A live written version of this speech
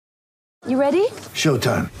You ready?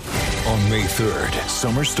 Showtime. On May 3rd,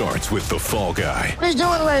 summer starts with The Fall Guy. Let's do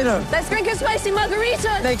it later. Let's drink a spicy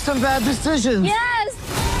margarita. Make some bad decisions. Yes!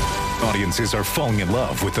 Audiences are falling in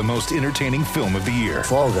love with the most entertaining film of the year.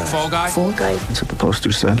 Fall Guy. Fall Guy? Fall guy. That's what the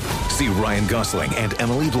poster said. See Ryan Gosling and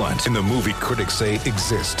Emily Blunt in the movie critics say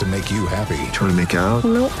exists to make you happy. Trying to make it out?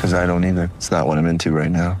 Nope. Because I don't either. It's not what I'm into right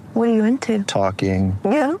now. What are you into? Talking.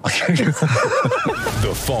 Yeah.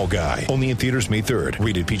 The Fall Guy. Only in theaters May 3rd.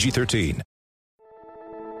 Rated PG-13.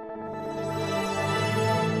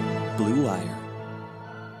 Blue Wire.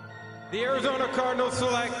 The Arizona Cardinals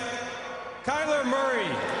select Kyler Murray.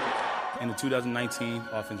 And the 2019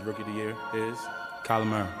 Offensive Rookie of the Year is Kyler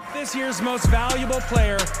Murray. This year's most valuable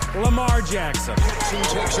player, Lamar Jackson.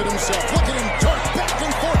 Takes it himself. Look at him dart back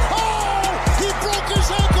and forth. Oh! He broke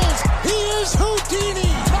his ankles. He is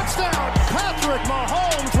Houdini. Touchdown. Patrick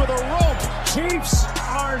Mahomes with a rope. Chiefs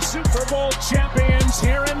are Super Bowl champions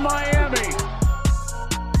here in Miami.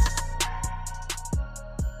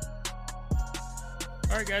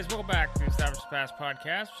 All right, guys, welcome back to the Established Pass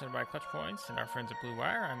podcast presented by Clutch Points and our friends at Blue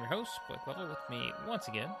Wire. I'm your host, Blake Lovell. With me once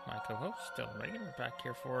again, my co-host, Dylan Reagan. We're back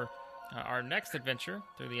here for our next adventure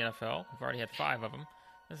through the NFL. We've already had 5 of them.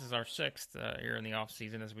 This is our 6th here in the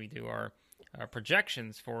offseason as we do our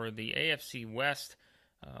projections for the AFC West.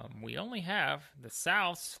 We only have the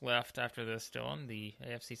Souths left after this, Dylan, the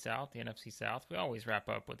AFC South, the NFC South. We always wrap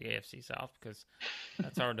up with the AFC South because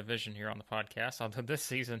that's our division here on the podcast, although this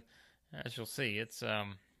season, as you'll see, it's I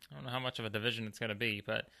don't know how much of a division it's going to be,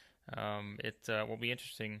 but it will be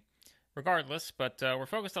interesting regardless. But we're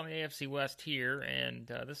focused on the AFC West here, and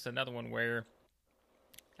this is another one where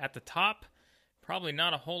at the top, probably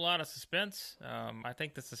not a whole lot of suspense. I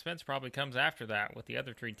think the suspense probably comes after that with the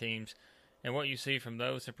other 3 teams and what you see from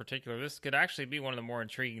those in particular. This could actually be one of the more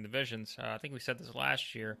intriguing divisions. I think we said this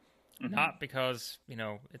last year, not because,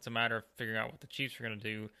 it's a matter of figuring out what the Chiefs are going to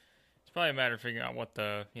do. It's probably a matter of figuring out what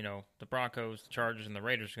the Broncos, the Chargers, and the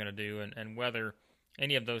Raiders are going to do, and whether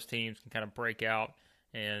any of those teams can kind of break out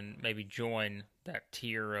and maybe join that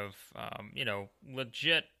tier of,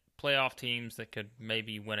 legit playoff teams that could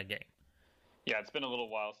maybe win a game. Yeah, it's been a little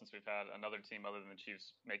while since we've had another team other than the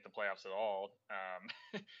Chiefs make the playoffs at all.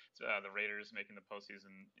 The Raiders making the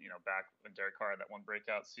postseason, back when Derek Carr had that one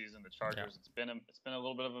breakout season. The Chargers, It's been a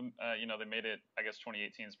little bit of a, they made it. I guess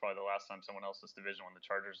 2018 is probably the last time someone else's division won. The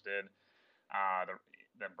Chargers did.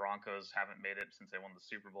 The Broncos haven't made it since they won the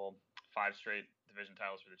Super Bowl. 5 straight division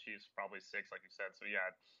titles for the Chiefs, probably 6, like you said. So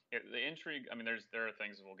yeah, the intrigue. I mean, there are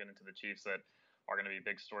things that we'll get into the Chiefs that are going to be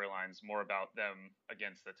big storylines, more about them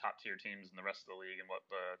against the top tier teams in the rest of the league and what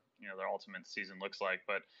their ultimate season looks like.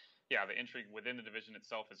 But yeah, the intrigue within the division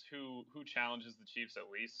itself is who challenges the Chiefs at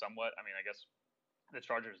least somewhat. I mean, I guess the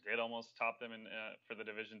Chargers did almost top them for the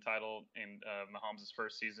division title in Mahomes'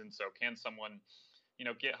 first season. So can someone,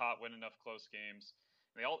 get hot, win enough close games?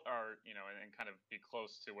 They all are, and kind of be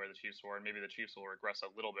close to where the Chiefs were, and maybe the Chiefs will regress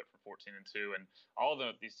a little bit from 14-2. And all of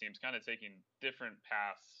these teams kind of taking different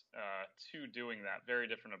paths to doing that,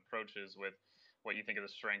 very different approaches with what you think of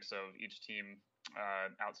the strengths of each team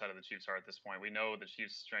outside of the Chiefs are at this point. We know the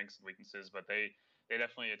Chiefs' strengths and weaknesses, but they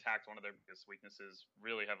definitely attacked one of their biggest weaknesses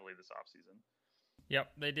really heavily this offseason.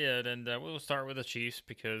 Yep, they did, and we'll start with the Chiefs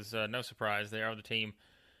because no surprise, they are the team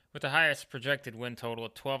with the highest projected win total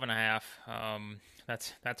at 12.5.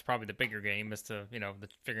 That's probably the bigger game is to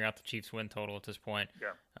figuring out the Chiefs' win total at this point.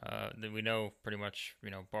 Yeah. That we know pretty much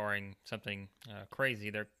barring something crazy,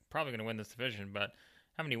 they're probably going to win this division. But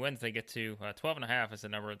how many wins they get to? 12.5 is the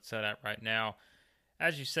number it's set at right now.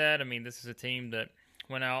 As you said, I mean, this is a team that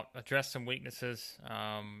went out, addressed some weaknesses.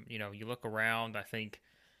 You look around. I think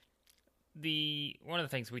one of the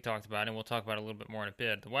things we talked about, and we'll talk about a little bit more in a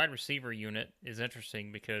bit, the wide receiver unit is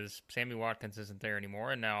interesting because Sammy Watkins isn't there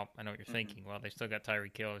anymore, and now I know what you're thinking. Well, they still got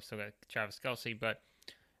Tyreek Hill, they still got Travis Kelce, but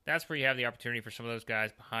that's where you have the opportunity for some of those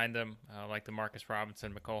guys behind them, like the Marcus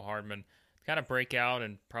Robinson, Mecole Hardman, to kind of break out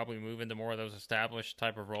and probably move into more of those established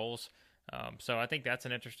type of roles. So I think that's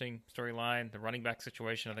an interesting storyline. The running back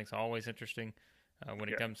situation I think is always interesting when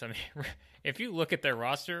it comes. I mean, if you look at their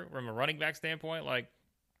roster from a running back standpoint, like,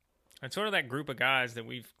 it's sort of that group of guys that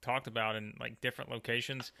we've talked about in like different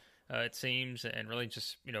locations, it seems, and really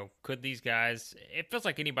just, could these guys, it feels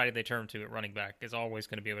like anybody they turn to at running back is always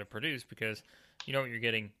going to be able to produce because you know what you're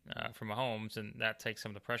getting from Mahomes, and that takes some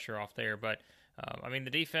of the pressure off there. But, I mean, the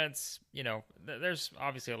defense, there's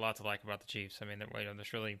obviously a lot to like about the Chiefs. I mean,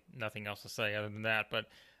 there's really nothing else to say other than that. But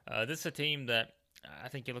this is a team that I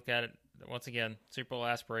think you look at it, once again, Super Bowl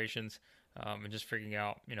aspirations, and just figuring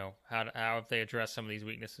out, how have they addressed some of these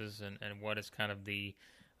weaknesses and what is kind of the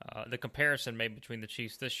comparison maybe between the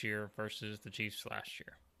Chiefs this year versus the Chiefs last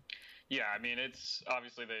year. Yeah, I mean, it's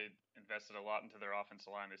obviously they invested a lot into their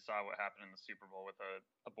offensive line. They saw what happened in the Super Bowl with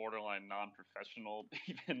a borderline non-professional,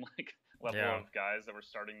 even like level of guys that were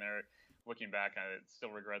starting there. Looking back, I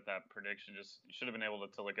still regret that prediction. Just you should have been able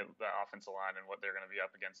to look at the offensive line and what they're going to be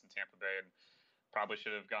up against in Tampa Bay, and probably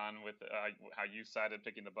should have gone with how you cited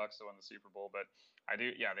picking the Bucs to win the Super Bowl. But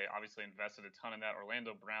they obviously invested a ton in that.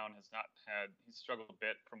 Orlando Brown he's struggled a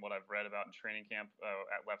bit from what I've read about in training camp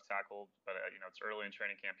at left tackle, but it's early in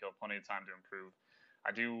training camp. He'll have plenty of time to improve.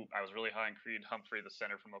 I was really high on Creed Humphrey, the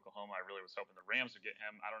center from Oklahoma. I really was hoping the Rams would get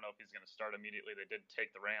him. I don't know if he's going to start immediately. They did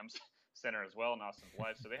take the Rams center as well in Austin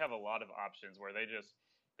Blythe. So they have a lot of options where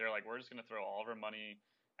they're like, we're just going to throw all of our money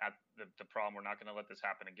at the problem. We're not going to let this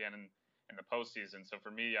happen again in the postseason. So for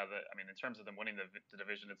me, in terms of them winning the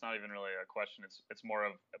division, it's not even really a question. It's more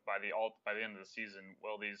of by the end of the season,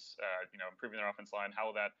 will these improving their offense line, how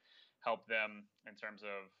will that help them in terms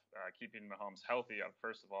of keeping Mahomes healthy,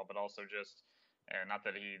 first of all, but also just not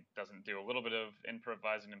that he doesn't do a little bit of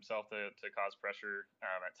improvising himself to cause pressure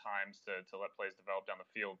at times to let plays develop down the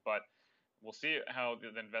field. But we'll see how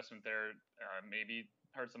the investment there maybe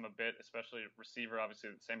hurts them a bit, especially receiver.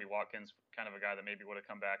 Obviously, Sammy Watkins, kind of a guy that maybe would have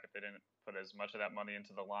come back if they didn't put as much of that money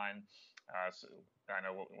into the line. So I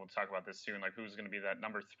know we'll talk about this soon, like who's going to be that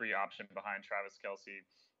number 3 option behind Travis Kelce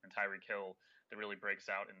and Tyreek Hill that really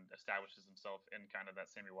breaks out and establishes himself in kind of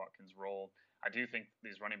that Sammy Watkins role. I do think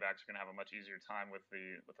these running backs are going to have a much easier time with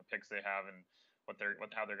the picks they have and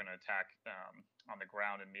how they're going to attack on the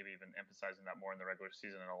ground, and maybe even emphasizing that more in the regular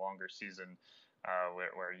season and a longer season,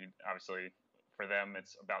 where you obviously for them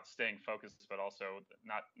it's about staying focused, but also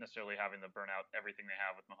not necessarily having to burn out everything they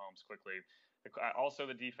have with Mahomes quickly. Also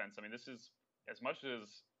the defense. I mean, this is as much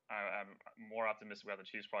as I'm more optimistic about the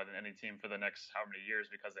Chiefs probably than any team for the next how many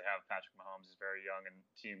years, because they have Patrick Mahomes. He's very young and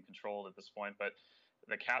team controlled at this point, but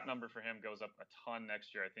the cap number for him goes up a ton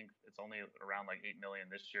next year. I think it's only around like $8 million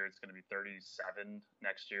this year. It's going to be 37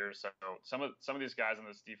 next year. So some of these guys on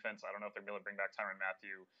this defense, I don't know if they're going to bring back Tyrann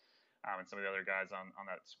Mathieu and some of the other guys on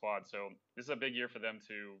that squad. So this is a big year for them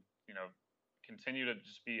to continue to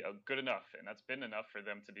just be good enough, and that's been enough for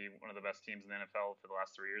them to be one of the best teams in the NFL for the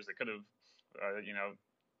last 3 years. They could have,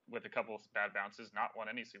 with a couple of bad bounces, not won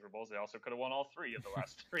any Super Bowls. They also could have won all 3 of the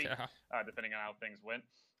last 3, depending on how things went.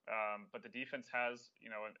 But the defense has,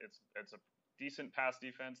 it's a decent pass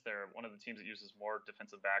defense. They're one of the teams that uses more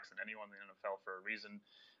defensive backs than anyone in the NFL for a reason.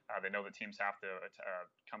 They know the teams have to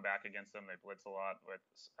come back against them. They blitz a lot with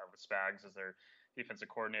Spags as their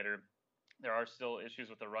defensive coordinator. There are still issues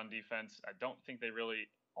with the run defense. I don't think they really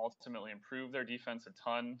ultimately improved their defense a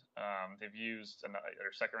ton. They've used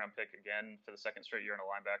their second-round pick again for the second straight year in a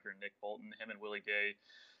linebacker, Nick Bolton. Him and Willie Gay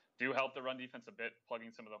do help the run defense a bit,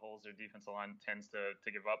 plugging some of the holes their defensive line tends to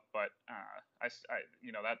give up. But at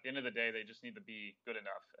the end of the day, they just need to be good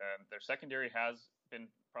enough. Their secondary has been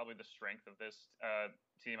probably the strength of this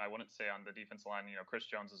team. I wouldn't say on the defensive line, Chris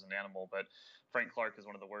Jones is an animal, but Frank Clark is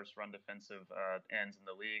one of the worst run defensive ends in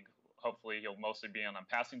the league. Hopefully he'll mostly be on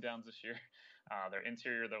passing downs this year. Their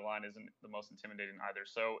interior, their line isn't the most intimidating either.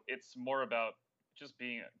 So it's more about just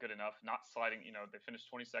being good enough, not sliding. They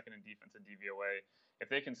finished 22nd in defense in DVOA. If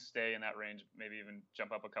they can stay in that range, maybe even jump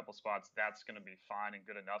up a couple spots, that's going to be fine and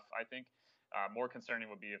good enough, I think. More concerning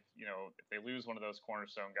would be if they lose one of those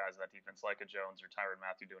cornerstone guys of that defense, like a Jones or Tyrann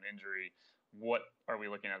Mathieu to an injury. What are we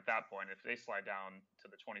looking at that point? If they slide down to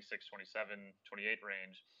the 26, 27, 28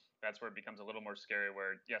 range, that's where it becomes a little more scary,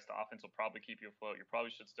 where, yes, the offense will probably keep you afloat. You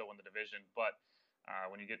probably should still win the division, but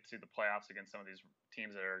when you get to the playoffs against some of these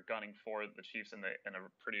teams that are gunning for the Chiefs in a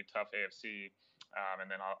pretty tough AFC,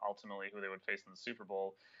 and then ultimately who they would face in the Super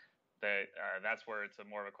Bowl, that's where it's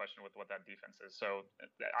more of a question with what that defense is. So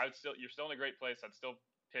you're still in a great place. I still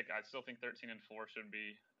think 13-4 should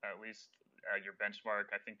be at least your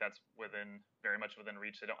benchmark. I think that's very much within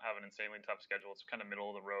reach. They don't have an insanely tough schedule. It's kind of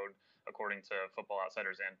middle of the road according to Football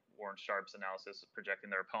Outsiders and Warren Sharp's analysis projecting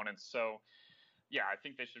their opponents. So yeah, I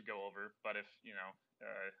think they should go over. But if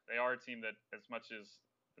they are a team that, as much as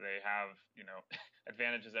they have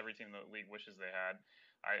advantages every team in the league wishes they had,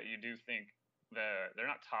 you do think that they're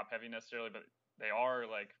not top heavy necessarily, but they are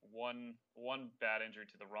like one bad injury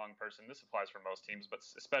to the wrong person. This applies for most teams, but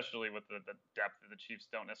especially with the depth that the Chiefs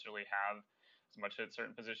don't necessarily have as much at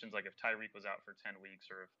certain positions. Like if Tyreek was out for 10 weeks,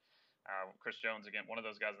 or if Chris Jones, again, one of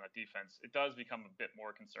those guys on that defense, it does become a bit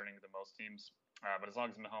more concerning than most teams. But as long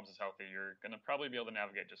as Mahomes is healthy, you're going to probably be able to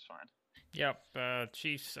navigate just fine. Yep.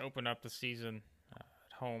 Chiefs open up the season at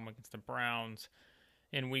home against the Browns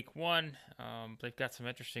in week 1. They've got some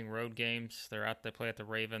interesting road games. They play at the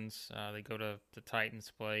Ravens. They go to the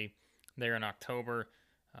Titans, play there in October.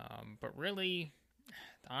 But really,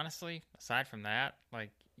 honestly, aside from that,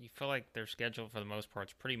 you feel like their schedule for the most part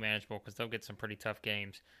is pretty manageable because they'll get some pretty tough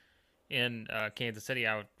games. In Kansas City,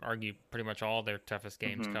 I would argue pretty much all their toughest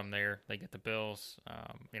games come there. They get the Bills,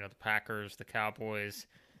 the Packers, the Cowboys,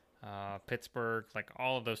 Pittsburgh, like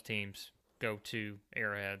all of those teams go to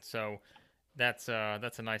Arrowhead. So that's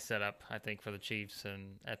a nice setup, I think, for the Chiefs.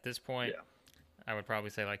 And at this point, I would probably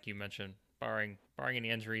say, like you mentioned, barring any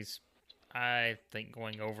injuries, I think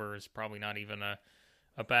going over is probably not even a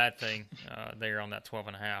bad thing. They're on that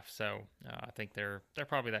 12.5, so I think they're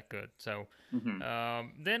probably that good. So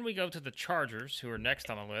then we go to the Chargers, who are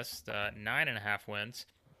next on the list, 9.5 wins,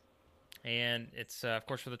 and it's of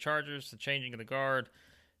course for the Chargers, the changing of the guard.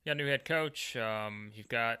 You got a new head coach. You've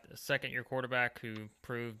got a second-year quarterback who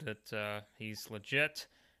proved that he's legit,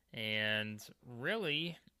 and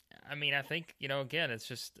really, I mean, I think again, it's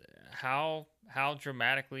just how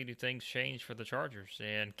dramatically do things change for the Chargers,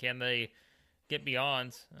 and can they get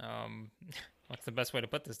beyond, what's the best way to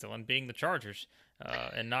put this, Dylan, being the Chargers,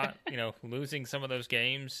 and not, losing some of those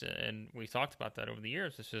games. And we talked about that over the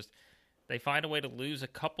years. It's just, they find a way to lose a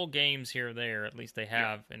couple games here or there, at least they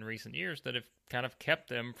have in recent years, that have kind of kept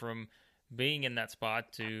them from being in that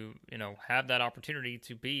spot to, have that opportunity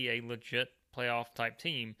to be a legit playoff type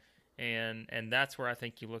team. And that's where I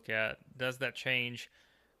think you look at, does that change?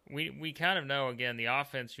 We kind of know, again, the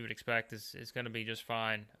offense you would expect is going to be just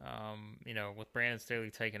fine, with Brandon Staley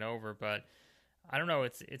taking over. But I don't know.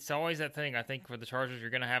 It's always that thing, I think, for the Chargers, you're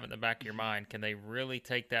going to have it in the back of your mind. Can they really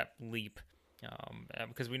take that leap?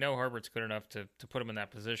 Because we know Herbert's good enough to put him in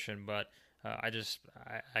that position. But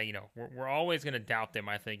we're always going to doubt them,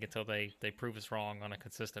 I think, until they prove us wrong on a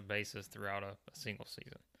consistent basis throughout a single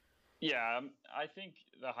season. Yeah, I think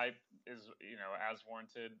the hype is, as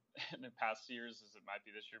warranted in the past years as it might be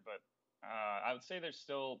this year. But I would say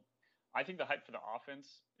I think the hype for the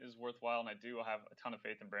offense is worthwhile, and I do have a ton of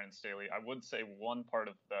faith in Brandon Staley. I would say one part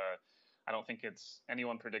of I don't think it's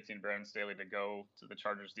anyone predicting Brandon Staley to go to the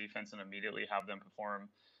Chargers defense and immediately have them perform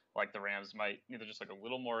like the Rams might. Either just like a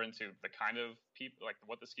little more into the kind of people, like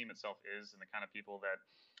what the scheme itself is, and the kind of people that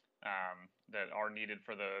are needed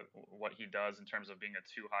for what he does in terms of being a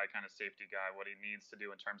too high kind of safety guy, what he needs to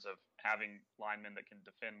do in terms of having linemen that can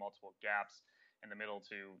defend multiple gaps in the middle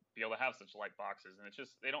to be able to have such light boxes. And it's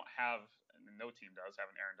just, they don't have, and no team does have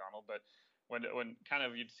an Aaron Donald, but when kind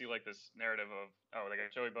of you'd see like this narrative of, they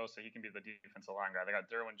got Joey Bosa, he can be the defensive line guy. They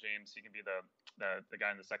got Derwin James, he can be the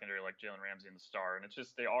guy in the secondary like Jalen Ramsey in the star. And it's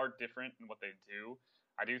just, they are different in what they do.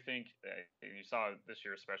 I do think, and you saw this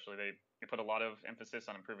year especially, they put a lot of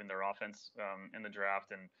emphasis on improving their offense in the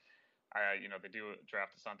draft, and they do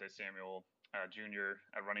draft Asante Samuel Jr.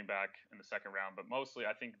 at running back in the second round. But mostly,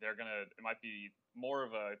 I think it might be more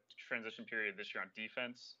of a transition period this year on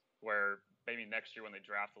defense, where maybe next year when they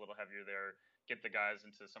draft a little heavier there, get the guys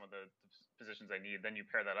into some of the positions they need. Then you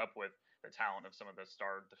pair that up with the talent of some of the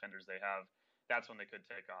star defenders they have. That's when they could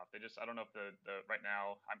take off. I don't know if the right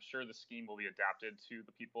now, I'm sure the scheme will be adapted to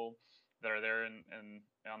the people that are there and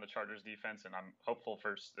on the Chargers defense, and I'm hopeful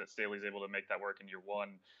that Staley's able to make that work in year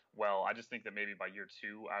one. Well, I just think that maybe by year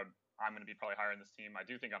two, I'm going to be probably higher in this team. I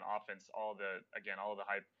do think on offense, all of the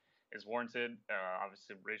hype is warranted.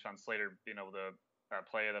 Obviously, Rashawn Slater being able to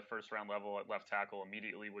play at a first round level at left tackle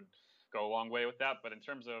immediately would go a long way with that. But in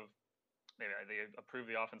terms of they approved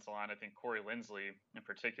the offensive line. I think Corey Linsley in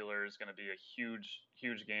particular is going to be a huge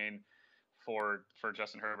gain for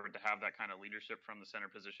Justin Herbert to have that kind of leadership from the center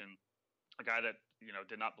position. A guy that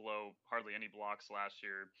did not blow hardly any blocks last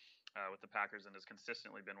year with the Packers and has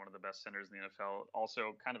consistently been one of the best centers in the NFL.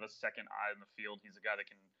 Also, kind of a second eye in the field. He's a guy that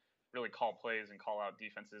can really call plays and call out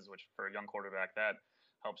defenses, which for a young quarterback that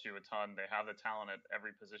helps you a ton. They have the talent at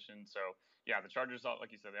every position. So, yeah, the Chargers, like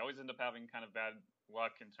you said, they always end up having kind of bad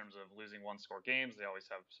luck in terms of losing one-score games. They always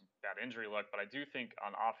have some bad injury luck. But I do think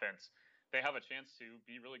on offense, they have a chance to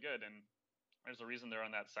be really good. And there's a reason they're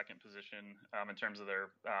on that second position in terms of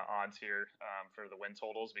their odds here for the win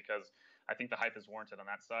totals, because I think the hype is warranted on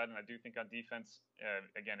that side. And I do think on defense,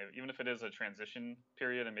 again, even if it is a transition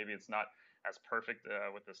period and maybe it's not as perfect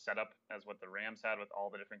with the setup as what the Rams had with all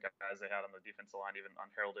the different guys they had on the defensive line, even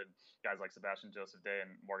unheralded guys like Sebastian Joseph Day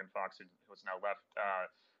and Morgan Fox, who's now left,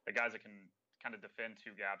 the guys that can kind of defend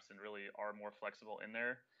two gaps and really are more flexible in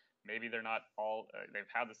there. Maybe they're not all they've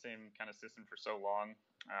had the same kind of system for so long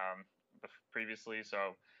previously.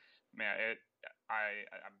 So, man, I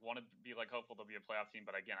want to be hopeful they'll be a playoff team,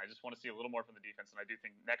 but again, I just want to see a little more from the defense, and I do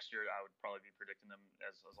think next year I would probably be predicting them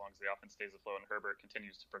as long as the offense stays afloat and Herbert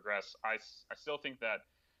continues to progress. I still think that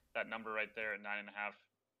number right there at 9.5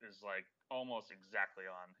 is almost exactly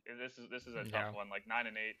on. This is a tough one. 9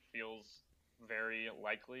 and 8 feels very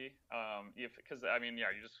likely. Because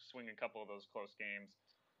you just swing a couple of those close games.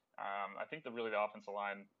 I think the offensive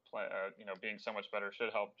line, being so much better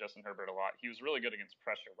should help Justin Herbert a lot. He was really good against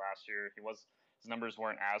pressure last year. His numbers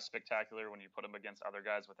weren't as spectacular when you put him against other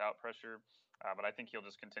guys without pressure, but I think he'll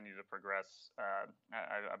just continue to progress.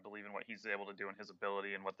 I believe in what he's able to do and his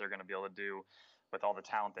ability and what they're going to be able to do with all the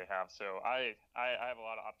talent they have. So I have a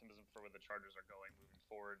lot of optimism for where the Chargers are going moving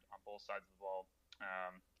forward on both sides of the ball.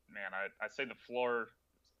 I'd say the floor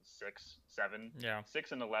 6, 7. Yeah.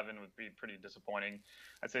 6 and 11 would be pretty disappointing.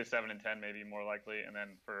 I'd say 7 and 10 maybe more likely, and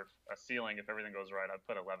then for a ceiling, if everything goes right, I'd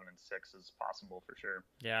put 11 and 6 as possible for sure.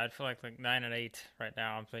 Yeah, I'd feel like 9 and 8 right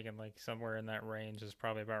now. I'm thinking like somewhere in that range is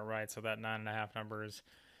probably about right. So that 9.5 number is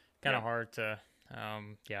kind of hard to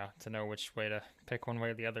know which way to pick one way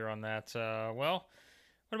or the other on that. Well,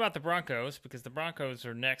 what about the Broncos? Because the Broncos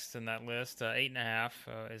are next in that list.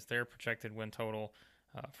 8.5 is their projected win total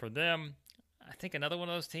for them. I think another one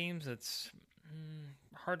of those teams that's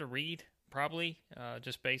hard to read, probably,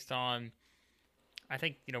 just based on, I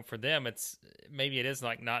think, for them, maybe it is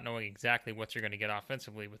like not knowing exactly what you're going to get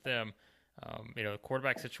offensively with them. The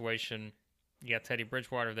quarterback situation, you got Teddy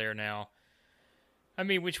Bridgewater there now. I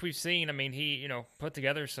mean, which we've seen. I mean, he, put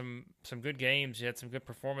together some good games. He had some good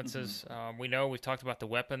performances. We've talked about the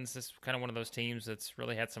weapons. This is kind of one of those teams that's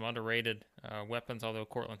really had some underrated weapons, although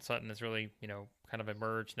Cortland Sutton has really, kind of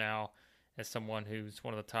emerged now as someone who's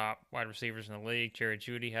one of the top wide receivers in the league. Jerry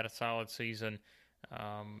Jeudy had a solid season.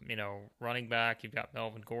 Running back, you've got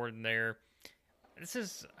Melvin Gordon there. This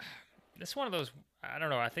is one of those, I don't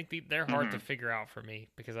know, I think they're hard to figure out for me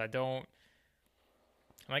because I don't,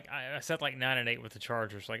 like I said, like 9 and 8 with the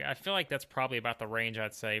Chargers. Like I feel like that's probably about the range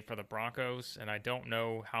I'd say for the Broncos, and I don't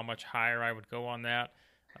know how much higher I would go on that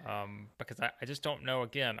because I just don't know.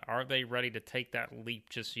 Again, are they ready to take that leap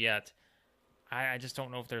just yet? I just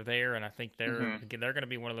don't know if they're there, and I think they're going to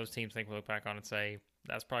be one of those teams I think we look back on and say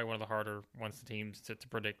that's probably one of the harder ones to teams to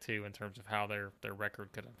predict too in terms of how their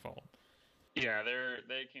record could unfold. Yeah,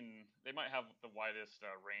 they might have the widest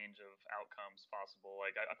range of outcomes possible.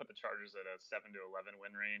 Like I put the Chargers at a 7 to 11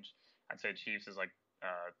 win range. I'd say Chiefs is like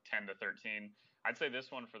 10 to 13. I'd say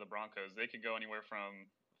this one for the Broncos, they could go anywhere from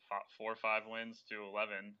 4 or 5 wins to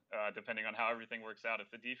 11, depending on how everything works out. If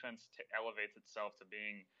the defense elevates itself to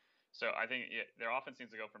being So I think their offense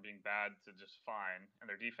needs to go from being bad to just fine, and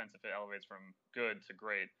their defense, if it elevates from good to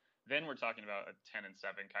great, then we're talking about a 10-7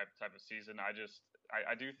 type of season. I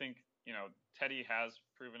do think, Teddy has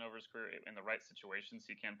proven over his career in the right situations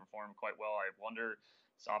he can perform quite well. I wonder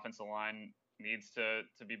this offensive line needs to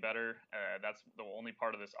be better. That's the only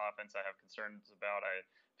part of this offense I have concerns about. I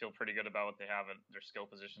feel pretty good about what they have at their skill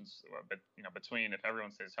positions, but between, if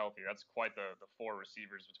everyone stays healthy, that's quite the 4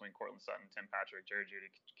 receivers between Cortland Sutton, Tim Patrick, Jerry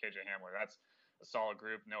Jeudy, KJ Hamler. That's a solid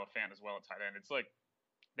group. Noah Fant as well at tight end. It's like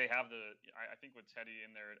they have I think with Teddy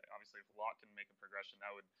in there, obviously if Locke can make a progression,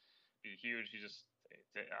 that would be huge. He just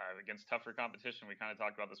against tougher competition, we kind of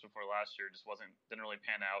talked about this before last year, just didn't really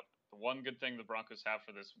pan out. The one good thing the Broncos have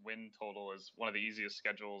for this win total is one of the easiest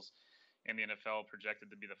schedules in the NFL,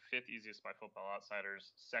 projected to be the 5th easiest by Football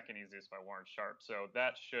Outsiders, 2nd easiest by Warren Sharp. So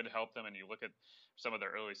that should help them. And you look at some of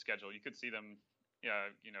their early schedule, you could see them,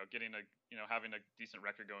 getting having a decent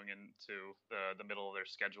record going into the middle of their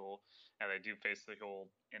schedule. And they do face the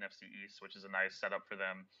whole NFC East, which is a nice setup for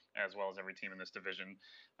them, as well as every team in this division.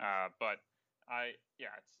 But I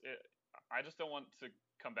just don't want to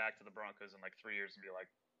come back to the Broncos in like 3 years and be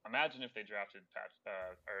like, imagine if they drafted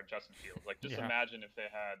Justin Fields. Like, just imagine if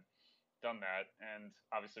they had done that. And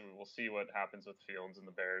obviously, we will see what happens with Fields and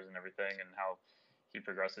the Bears and everything, and how he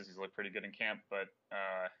progresses. He's looked pretty good in camp, but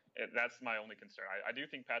that's my only concern. I do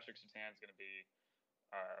think Patrick Surtain is going to be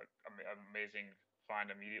an amazing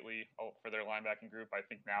find immediately for their linebacking group. I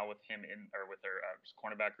think now with him with their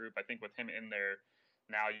cornerback group, I think with him in there.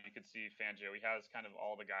 Now you could see Fangio. He has kind of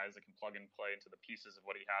all the guys that can plug and play into the pieces of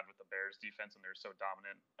what he had with the Bears defense, and they're so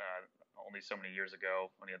dominant only so many years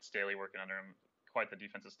ago when he had Staley working under him. Quite the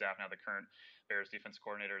defensive staff now, the current Bears defense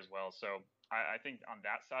coordinator as well. So I think on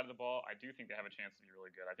that side of the ball, I do think they have a chance to be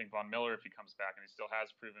really good. I think Von Miller, if he comes back, and he still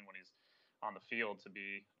has proven when he's on the field to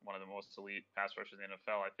be one of the most elite pass rushers in the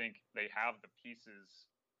NFL, I think they have the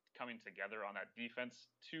pieces coming together on that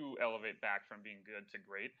defense to elevate back from being good to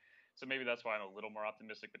great. So maybe that's why I'm a little more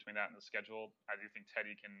optimistic between that and the schedule. I do think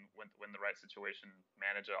Teddy can win the right situation,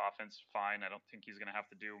 manage an offense fine. I don't think he's going to have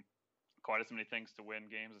to do quite as many things to win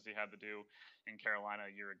games as he had to do in Carolina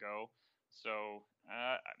a year ago. So,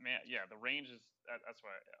 the range is that's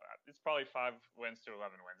why it's probably 5 wins to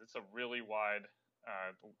 11 wins. It's a really wide,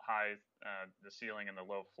 high, the ceiling and the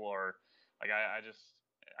low floor. Like I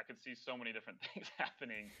could see so many different things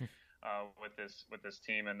happening. With this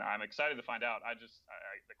team, and I'm excited to find out.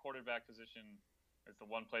 The quarterback position is the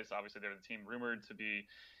one place. Obviously, they're the team rumored to be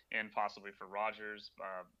in possibly for Rodgers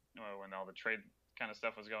when all the trade kind of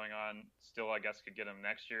stuff was going on. Still, I guess, could get him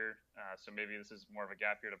next year. So maybe this is more of a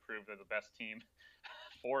gap year to prove they're the best team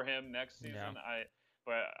for him next season. Yeah.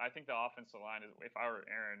 But I think the offensive line is. If I were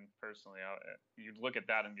Aaron personally, you'd look at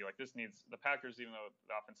that and be like, this needs the Packers. Even though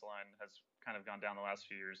the offensive line has kind of gone down the last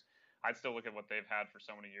few years, I'd still look at what they've had for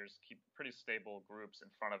so many years. Keep pretty stable groups in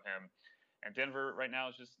front of him. And Denver right now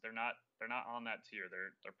is just they're not on that tier.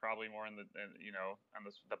 They're probably more on the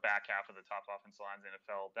back half of the top offensive lines in the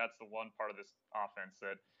NFL. That's the one part of this offense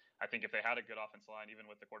that I think if they had a good offensive line, even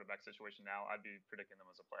with the quarterback situation now, I'd be predicting them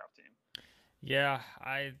as a playoff team. Yeah,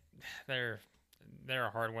 they're a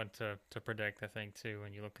hard one to predict, I think, too.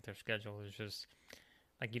 When you look at their schedule, it's just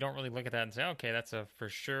like you don't really look at that and say, okay, that's a for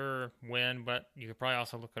sure win. But you could probably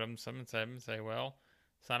also look at them and say, well,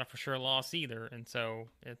 it's not a for sure loss either. And so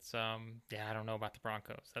it's I don't know about the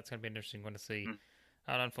Broncos. That's going to be an interesting one to see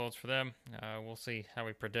how it unfolds for them. We'll see how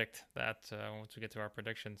we predict that once we get to our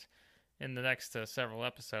predictions in the next several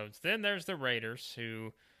episodes. Then there's the Raiders,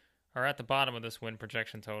 who are at the bottom of this win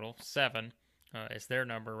projection total. 7 is their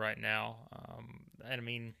number right now. And I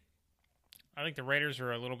mean, I think the Raiders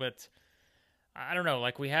are a little bit, I don't know,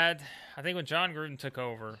 like I think when John Gruden took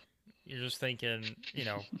over, you're just thinking,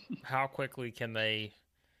 how quickly can they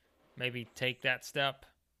maybe take that step?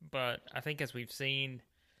 But I think as we've seen,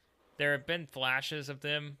 there have been flashes of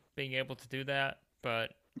them being able to do that,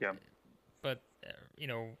 but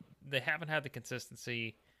they haven't had the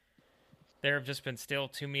consistency. There have just been still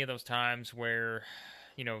too many of those times where,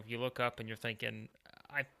 you look up and you're thinking,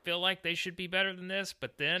 I feel like they should be better than this,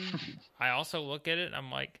 but then I also look at it and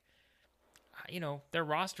I'm like, their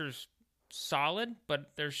roster's solid,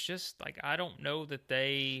 but there's just I don't know that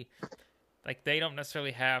they don't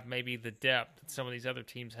necessarily have maybe the depth that some of these other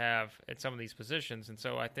teams have at some of these positions. And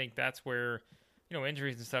so I think that's where,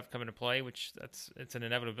 injuries and stuff come into play, which it's an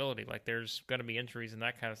inevitability. Like there's going to be injuries and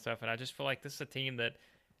that kind of stuff. And I just feel like this is a team that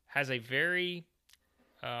has a very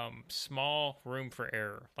small room for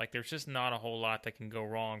error. Like there's just not a whole lot that can go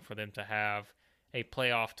wrong for them to have a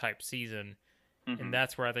playoff type season. Mm-hmm. And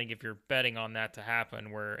that's where I think if you're betting on that to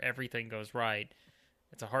happen, where everything goes right,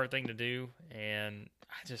 it's a hard thing to do. And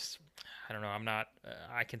I don't know.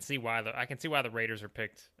 I can see why the Raiders are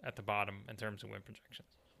picked at the bottom in terms of win projections.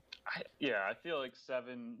 I feel like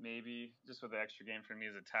 7 maybe just with the extra game for me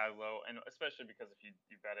is a tad low, and especially because if you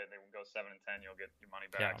bet it, they will go 7-10, you'll get your money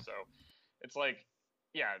back. Yeah. So it's like,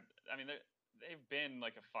 I mean they've been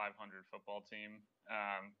like a 500 football team,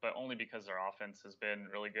 but only because their offense has been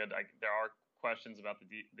really good. There are questions about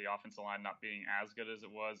the offensive line not being as good as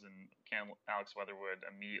it was, and can Alex Leatherwood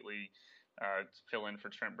immediately fill in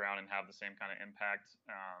for Trent Brown and have the same kind of impact?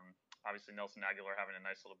 Obviously, Nelson Aguilar having a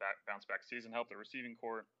nice little bounce back season helped the receiving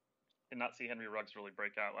core. Did not see Henry Ruggs really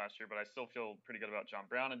break out last year, but I still feel pretty good about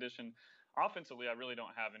John Brown addition. Offensively, I really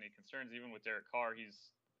don't have any concerns. Even with Derek Carr,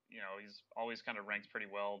 he's always kind of ranked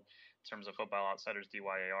pretty well in terms of Football Outsiders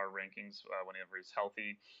DYAR rankings whenever he's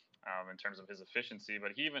healthy. In terms of his efficiency,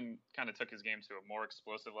 but he even kind of took his game to a more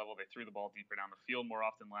explosive level. They threw the ball deeper down the field more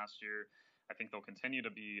often last year. I think they'll continue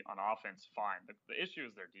to be on offense fine. The issue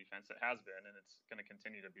is their defense. It has been, and it's going to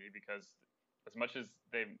continue to be, because as much as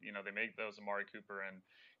they make those Amari Cooper and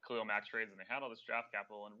Khalil Mack trades, and they had all this draft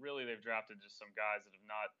capital, and really they've drafted just some guys that have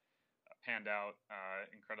not panned out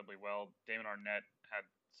incredibly well. Damon Arnett had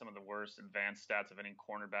some of the worst advanced stats of any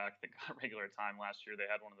cornerback that got regular time last year. They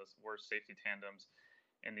had one of the worst safety tandems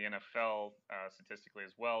in the NFL statistically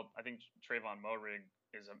as well. I think Trayvon Moehrig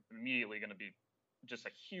is immediately going to be just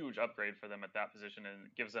a huge upgrade for them at that position, and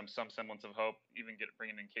gives them some semblance of hope. Even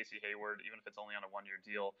bringing in Casey Hayward, even if it's only on a 1-year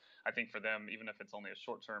deal, I think for them, even if it's only a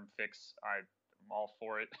short-term fix, I'm all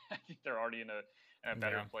for it. I think they're already in a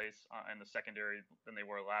better place in the secondary than they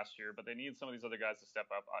were last year, but they need some of these other guys to step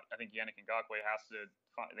up. I think Yannick Ngakoue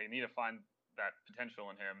they need to find that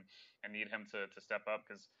potential in him and need him to step up,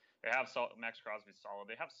 because they have Max Crosby's solid.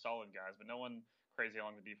 They have solid guys, but no one crazy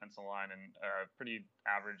along the defensive line, and pretty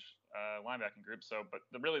average linebacking group. So, but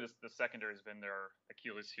the secondary has been their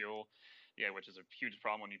Achilles heel, which is a huge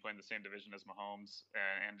problem when you play in the same division as Mahomes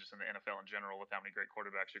and just in the NFL in general with how many great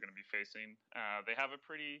quarterbacks you're going to be facing. They have a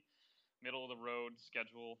pretty middle of the road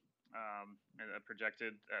schedule,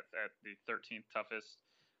 projected at the 13th toughest.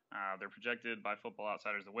 They're projected by Football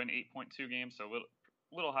Outsiders to win 8.2 games, so a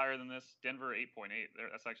little higher than this. Denver 8.8.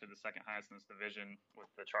 That's actually the second highest in this division,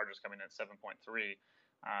 with the Chargers coming in at 7.3.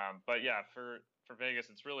 But for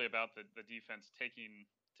Vegas, it's really about the defense taking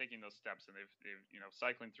those steps, and they've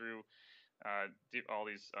cycling through all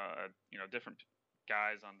these different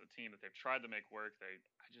guys on the team that they've tried to make work.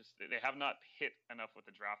 I they have not hit enough with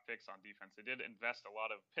the draft picks on defense. They did invest a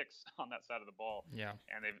lot of picks on that side of the ball. Yeah.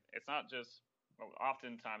 And it's not just, well,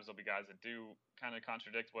 oftentimes there'll be guys that do kind of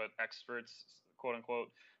contradict what experts, quote unquote,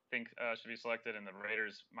 think should be selected, and the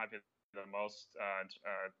Raiders might be the most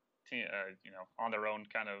team, on their own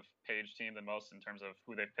kind of page team the most in terms of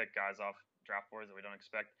who they've picked guys off draft boards that we don't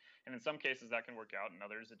expect. And in some cases that can work out, in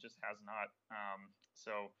others it just has not.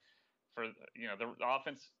 So for the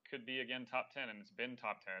offense could be again top 10, and it's been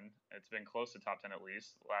top 10. It's been close to top 10 at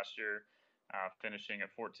least last year, finishing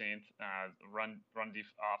at 14th.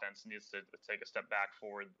 Offense needs to take a step back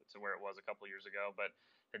forward to where it was a couple years ago, but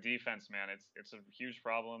the defense, man, it's a huge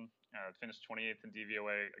problem. Finished 28th in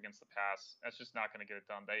DVOA against the pass. That's just not going to get it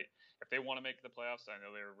done. If they want to make the playoffs, I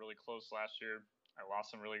know they were really close last year. I lost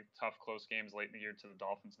some really tough, close games late in the year to the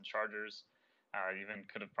Dolphins and Chargers. Even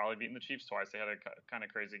could have probably beaten the Chiefs twice. They had a kind of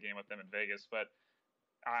crazy game with them in Vegas, but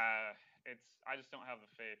I just don't have the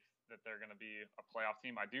faith that they're going to be a playoff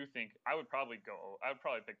team. I do think I would probably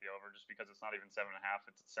pick the over just because it's not even 7.5.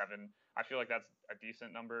 It's at 7. I feel like that's a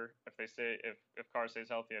decent number. If Carr stays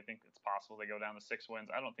healthy, I think it's possible they go down to 6 wins.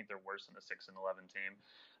 I don't think they're worse than a 6-11 team.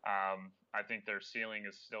 I think their ceiling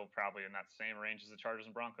is still probably in that same range as the Chargers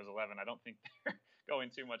and Broncos 11. I don't think they're going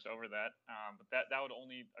too much over that. But that would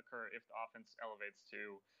only occur if the offense elevates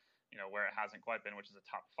to where it hasn't quite been, which is a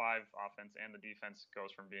top 5 offense, and the defense goes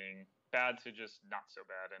from being bad to just not so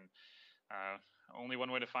bad. And only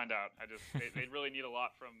one way to find out. They really need a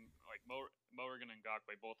lot from like Morgan and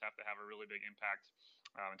Ngakoue. Both have to have a really big impact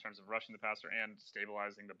in terms of rushing the passer and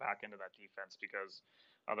stabilizing the back end of that defense, because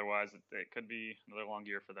otherwise it could be another long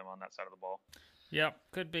year for them on that side of the ball. Yep,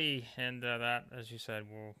 could be, and that, as you said,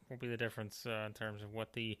 will be the difference in terms of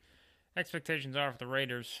what the expectations are for the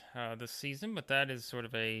Raiders this season. But that is sort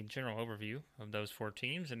of a general overview of those 4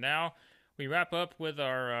 teams. And now we wrap up with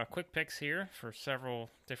our quick picks here for several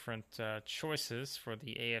different choices for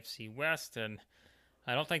the AFC West. And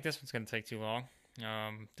I don't think this one's going to take too long.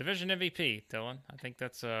 Division MVP, Dylan. I think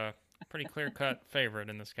that's a pretty clear-cut favorite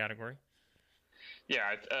in this category. Yeah,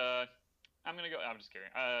 I'm going to go. I'm just kidding.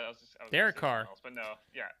 Derek Carr. But no,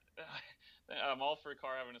 yeah. I'm all for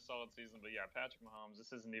Carr having a solid season, but yeah, Patrick Mahomes,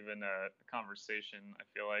 this isn't even a conversation. I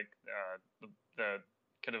feel like the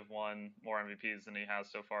could have won more MVPs than he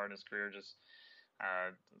has so far in his career. Just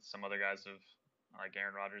some other guys like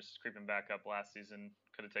Aaron Rodgers creeping back up last season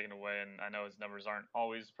could have taken away, and I know his numbers aren't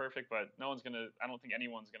always perfect, but I don't think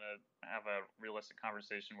anyone's going to have a realistic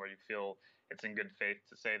conversation where you feel it's in good faith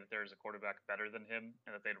to say that there's a quarterback better than him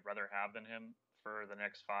and that they'd rather have than him for the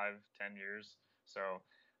next 5-10 years. So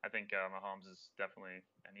I think Mahomes is definitely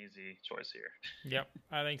an easy choice here. Yep,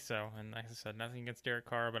 I think so. And like I said, nothing against Derek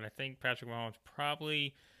Carr, but I think Patrick Mahomes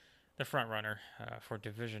probably the front runner for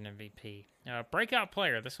division MVP. Breakout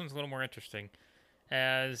player. This one's a little more interesting.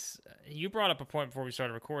 As you brought up a point before we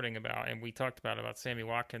started recording and we talked about Sammy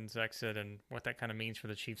Watkins' exit and what that kind of means for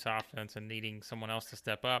the Chiefs offense and needing someone else to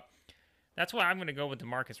step up. That's why I'm going to go with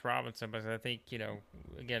Demarcus Robinson, because I think,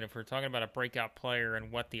 again, if we're talking about a breakout player and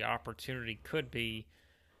what the opportunity could be,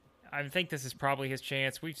 I think this is probably his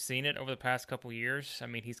chance. We've seen it over the past couple years. I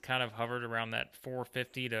mean, he's kind of hovered around that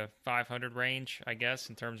 450 to 500 range, I guess,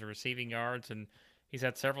 in terms of receiving yards, and he's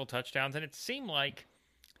had several touchdowns. And it seemed like,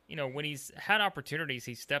 when he's had opportunities,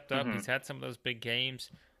 he's stepped up. Mm-hmm. He's had some of those big games.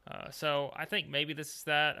 So I think maybe this is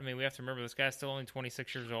that. I mean, we have to remember this guy's still only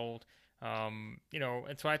 26 years old. And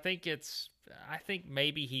so I think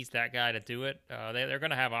maybe he's that guy to do it. They're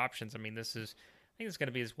going to have options. I mean, I think it's going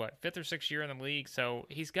to be his, 5th or 6th year in the league. So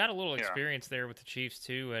he's got a little experience there with the Chiefs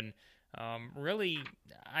too. And really,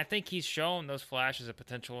 I think he's shown those flashes of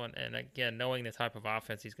potential. And again, knowing the type of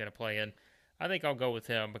offense he's going to play in, I think I'll go with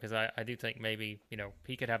him because I do think maybe,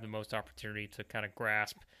 he could have the most opportunity to kind of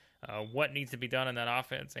grasp what needs to be done in that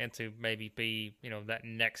offense and to maybe be, that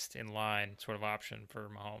next in line sort of option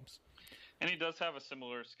for Mahomes. And he does have a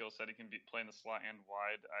similar skill set. He can play in the slot and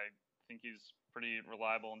wide. I think he's pretty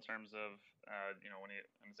reliable in terms of, when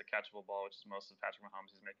it's a catchable ball, which is most of Patrick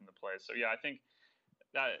Mahomes, he's making the plays. So, yeah, I think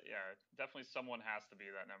that, definitely someone has to be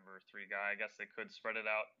that number 3 guy. I guess they could spread it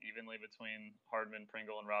out evenly between Hardman,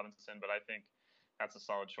 Pringle, and Robinson, but I think that's a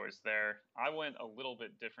solid choice there. I went a little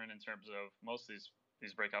bit different in terms of most of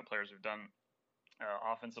these breakout players who've done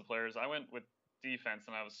offensive players. I went with defense,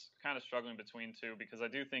 and I was kind of struggling between 2 because I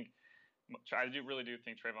really do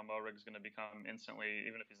think Trayvon Mulrig is going to become instantly,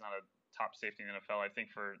 even if he's not a top safety in the NFL. I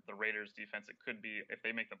think for the Raiders defense, it could be, if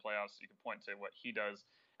they make the playoffs, you can point to what he does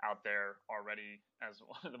out there already as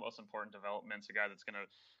one of the most important developments, a guy that's going to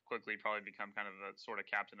quickly probably become kind of the sort of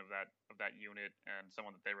captain of that unit and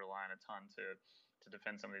someone that they rely on a ton to to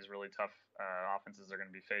defend some of these really tough offenses they're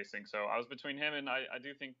going to be facing. So I was between him and I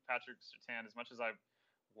do think Patrick Surtain, as much as I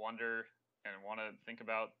wonder and want to think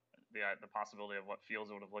about the possibility of what Fields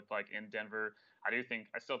would have looked like in Denver, I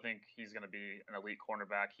still think he's going to be an elite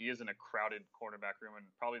cornerback. He is in a crowded cornerback room and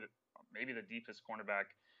probably maybe the deepest cornerback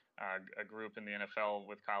group in the NFL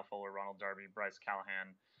with Kyle Fuller, Ronald Darby, Bryce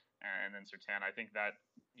Callahan, and then Surtain. I think that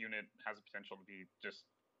unit has the potential to be just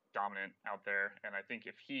dominant out there. And I think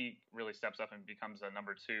if he really steps up and becomes a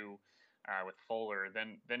number 2 with Fuller,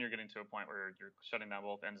 then you're getting to a point where you're shutting down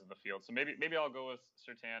both ends of the field. So maybe I'll go with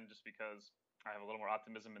Surtain just because I have a little more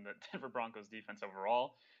optimism in the Denver Broncos defense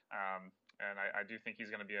overall. And I do think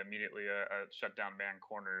he's going to be immediately a shutdown man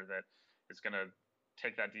corner that is going to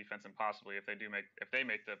take that defense and possibly, if they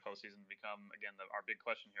make the postseason, become, again, our big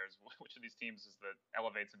question here is which of these teams is that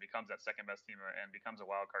elevates and becomes that second best team and becomes a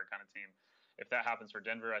wild card kind of team. If that happens for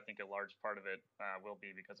Denver, I think a large part of it will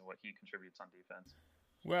be because of what he contributes on defense.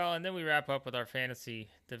 Well, and then we wrap up with our fantasy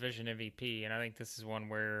division MVP, and I think this is one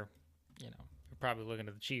where, you're probably looking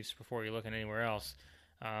at the Chiefs before you're looking anywhere else.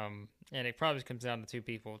 And it probably comes down to two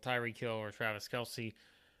people, Tyreek Hill or Travis Kelce.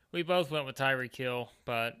 We both went with Tyreek Hill,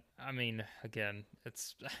 but, I mean, again,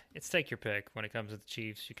 it's take your pick when it comes to the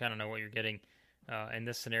Chiefs. You kind of know what you're getting in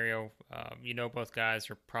this scenario. Both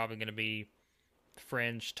guys are probably going to be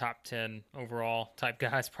fringe top 10 overall type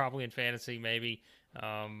guys, probably in fantasy maybe.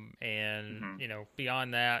 Beyond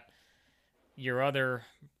that, your other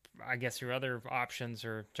options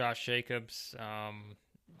are Josh Jacobs.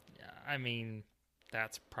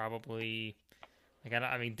 That's probably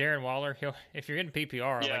Darren Waller. If you're getting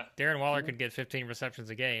PPR, Darren Waller could get 15 receptions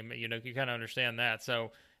a game. You kind of understand that.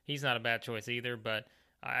 So he's not a bad choice either. But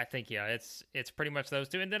I think it's pretty much those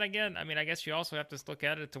two. And then again, I guess you also have to look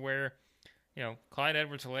at it to where, Clyde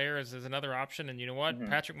Edwards-Helaire is another option. And you know what? Mm-hmm.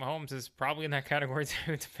 Patrick Mahomes is probably in that category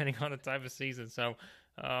too, depending on the type of season. So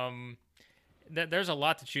there's a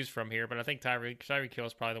lot to choose from here. But I think Tyreek Hill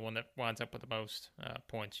is probably the one that winds up with the most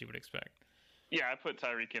points you would expect. Yeah, I put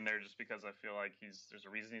Tyreek in there just because I feel like there's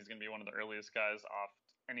a reason he's going to be one of the earliest guys off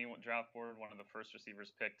any draft board, one of the first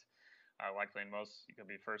receivers picked. Likely in most, he could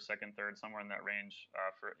be first, second, third, somewhere in that range.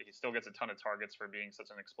 He still gets a ton of targets for being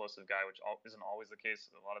such an explosive guy, which isn't always the case.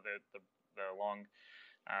 A lot of the long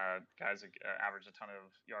guys that average a ton of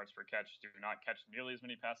yards per catch do not catch nearly as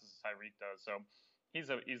many passes as Tyreek does. So he's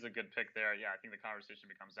a good pick there. Yeah, I think the conversation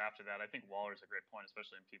becomes after that. I think Waller's a great point,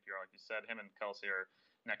 especially in PPR, like you said. Him and Kelce are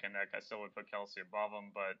neck and neck. I still would put Kelce above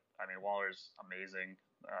him, but Waller's amazing.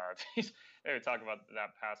 They talk about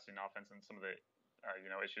that passing offense and some of the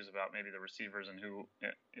issues about maybe the receivers and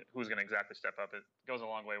who's going to exactly step up. It goes a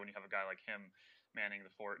long way when you have a guy like him manning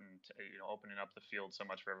the fort and opening up the field so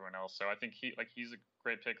much for everyone else. So I think he's a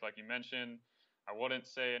great pick, like you mentioned. I wouldn't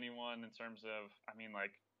say anyone in terms of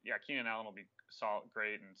Keenan Allen will be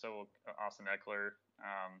great, and so will Austin Eckler.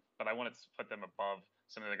 But I wouldn't put them above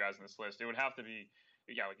some of the guys on this list. It would have to be.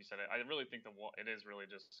 Yeah, like you said, I really think it is really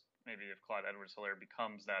just maybe if Clyde Edwards-Helaire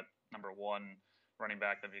becomes that number 1 running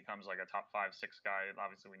back that becomes like a top 5, 6 guy.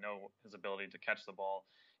 Obviously, we know his ability to catch the ball.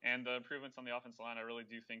 And the improvements on the offensive line, I really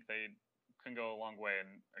do think they can go a long way.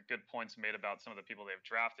 And good points made about some of the people they've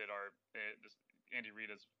drafted are Andy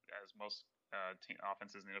Reid, as most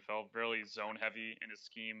offenses in the NFL, really zone-heavy in his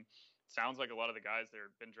scheme. Sounds like a lot of the guys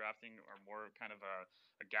they've been drafting are more kind of a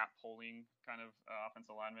gap pulling kind of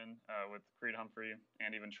offensive lineman with Creed Humphrey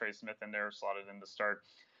and even Trey Smith in there slotted in to start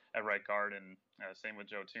at right guard, and same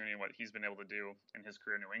with Joe Thuney and what he's been able to do in his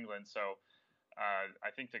career in New England. So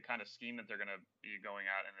I think the kind of scheme that they're going to be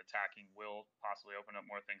going at and attacking will possibly open up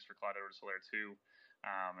more things for Clyde Edwards-Helaire too.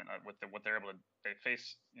 And with what they're able to, they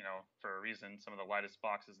face, for a reason, some of the lightest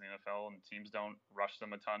boxes in the NFL, and teams don't rush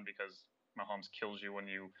them a ton because Mahomes kills you when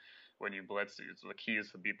you blitz. So the key is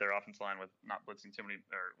to beat their offensive line with not blitzing too many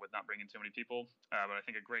or with not bringing too many people. But I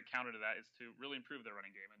think a great counter to that is to really improve their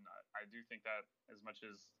running game. And I do think that as much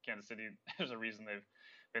as Kansas City, there's a reason they've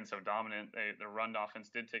been so dominant. Their run offense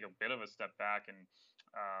did take a bit of a step back, and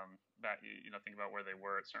think about where they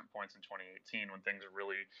were at certain points in 2018 when things are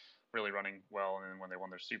really, really running well, and then when they won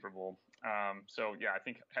their Super Bowl. I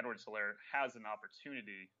think Edwards-Helaire has an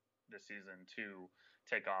opportunity this season to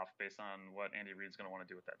take off based on what Andy Reid's going to want to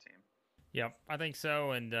do with that team. Yep, I think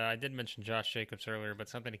so. And I did mention Josh Jacobs earlier, but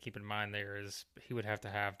something to keep in mind there is he would have to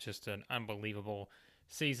have just an unbelievable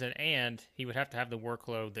season, and he would have to have the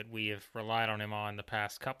workload that we have relied on him on the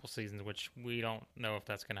past couple seasons, which we don't know if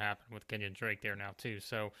that's going to happen with Kenyon Drake there now too.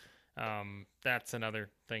 So that's another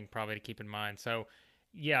thing probably to keep in mind. So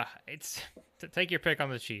yeah, it's to take your pick on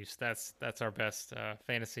the Chiefs. That's our best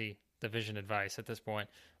fantasy division advice at this point.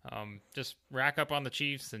 Just rack up on the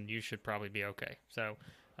Chiefs and you should probably be okay. So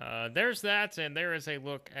there's that, and there is a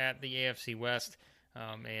look at the AFC West.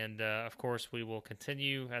 Of course, we will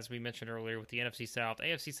continue, as we mentioned earlier, with the NFC South.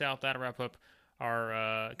 AFC South, that'll wrap up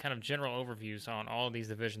our kind of general overviews on all of these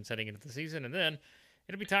divisions heading into the season. And then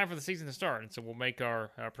it'll be time for the season to start. And so we'll make our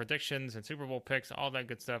predictions and Super Bowl picks, all that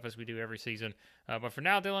good stuff as we do every season. But for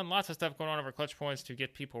now, Dylan, lots of stuff going on over Clutch Points to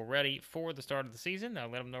get people ready for the start of the season.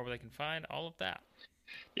 Let them know where they can find all of that.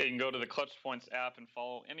 Yeah, you can go to the Clutch Points app and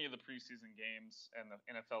follow any of the preseason games and the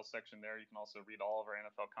NFL section there. You can also read all of our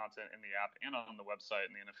NFL content in the app and on the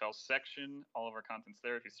website in the NFL section. All of our content's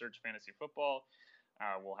there. If you search fantasy football,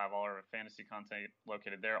 we'll have all our fantasy content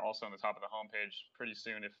located there. Also on the top of the homepage pretty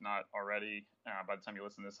soon, if not already. By the time you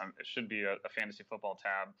listen to this, it should be a fantasy football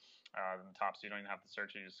tab in the top, so you don't even have to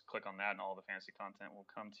search it. You just click on that and all the fantasy content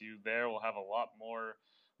will come to you there. We'll have a lot more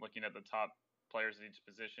looking at the top players at each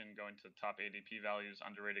position, going to top ADP values,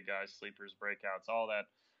 underrated guys, sleepers, breakouts, all that,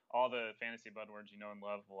 all the fantasy buzzwords you know and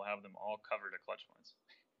love. We'll have them all covered at Clutch Points.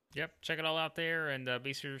 Yep, check it all out there, and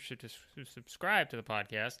be sure to subscribe to the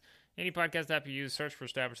podcast. Any podcast app you use, search for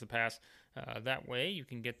Establish the Pass. That way you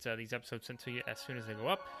can get these episodes sent to you as soon as they go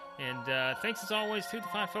up. And thanks as always to the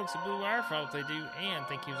fine folks at Blue Wire for all that they do, and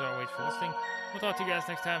thank you as always for listening. We'll talk to you guys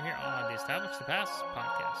next time here on the Establish the Pass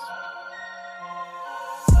podcast.